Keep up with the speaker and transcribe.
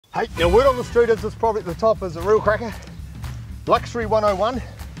Hey, now word on the street is this probably at the top is a real cracker. Luxury 101.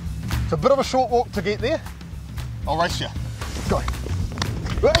 It's a bit of a short walk to get there. I'll race you. Go.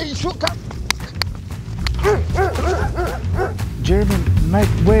 Hey, shortcut. Jeremy, mate,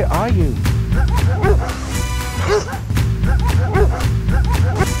 where are you?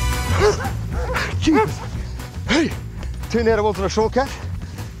 Jesus. Hey, turned out it wasn't a shortcut.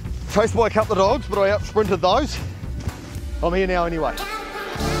 Chased by a couple of dogs, but I out sprinted those. I'm here now anyway.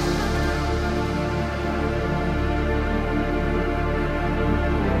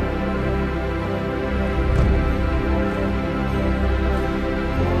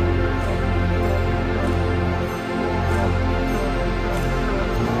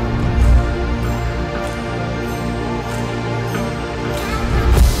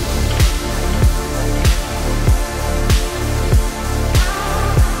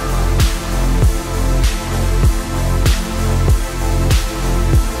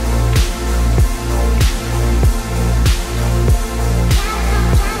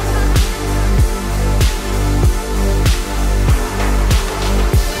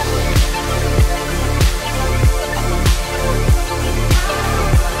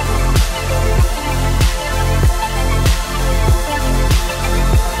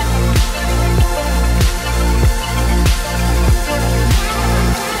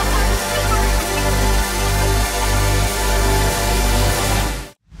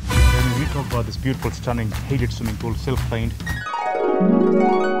 This beautiful, stunning, heated swimming pool, self-cleaned.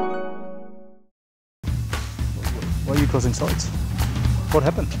 Why are you causing sights? What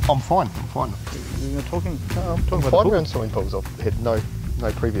happened? I'm fine. You're talking. No, I'm talking I'm about fine the around swimming pools. I've had no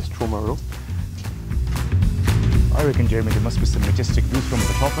previous trauma at all. I reckon, Jeremy, there must be some majestic views from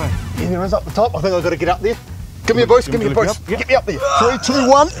the top, eh? Yeah, there is up the top. I think I've got to get up there. Give me a boost. Give me a boost. Yep. Get me up there. 3, 2,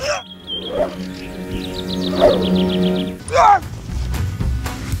 1.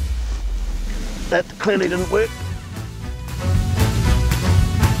 That clearly didn't work.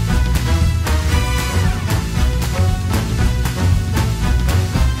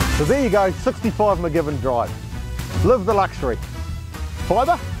 So there you go, 65 McGiven Drive. Live the luxury.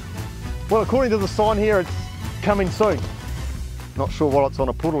 Fibre? Well, according to the sign here, it's coming soon. Not sure while it's on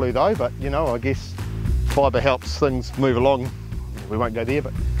a puddle though, but you know, I guess fibre helps things move along. We won't go there,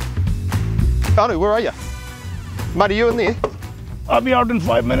 but... Anu, where are you? Mate, are you in there? I'll be out in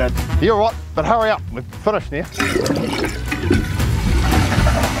 5 minutes. You're right, but hurry up, we're finished now.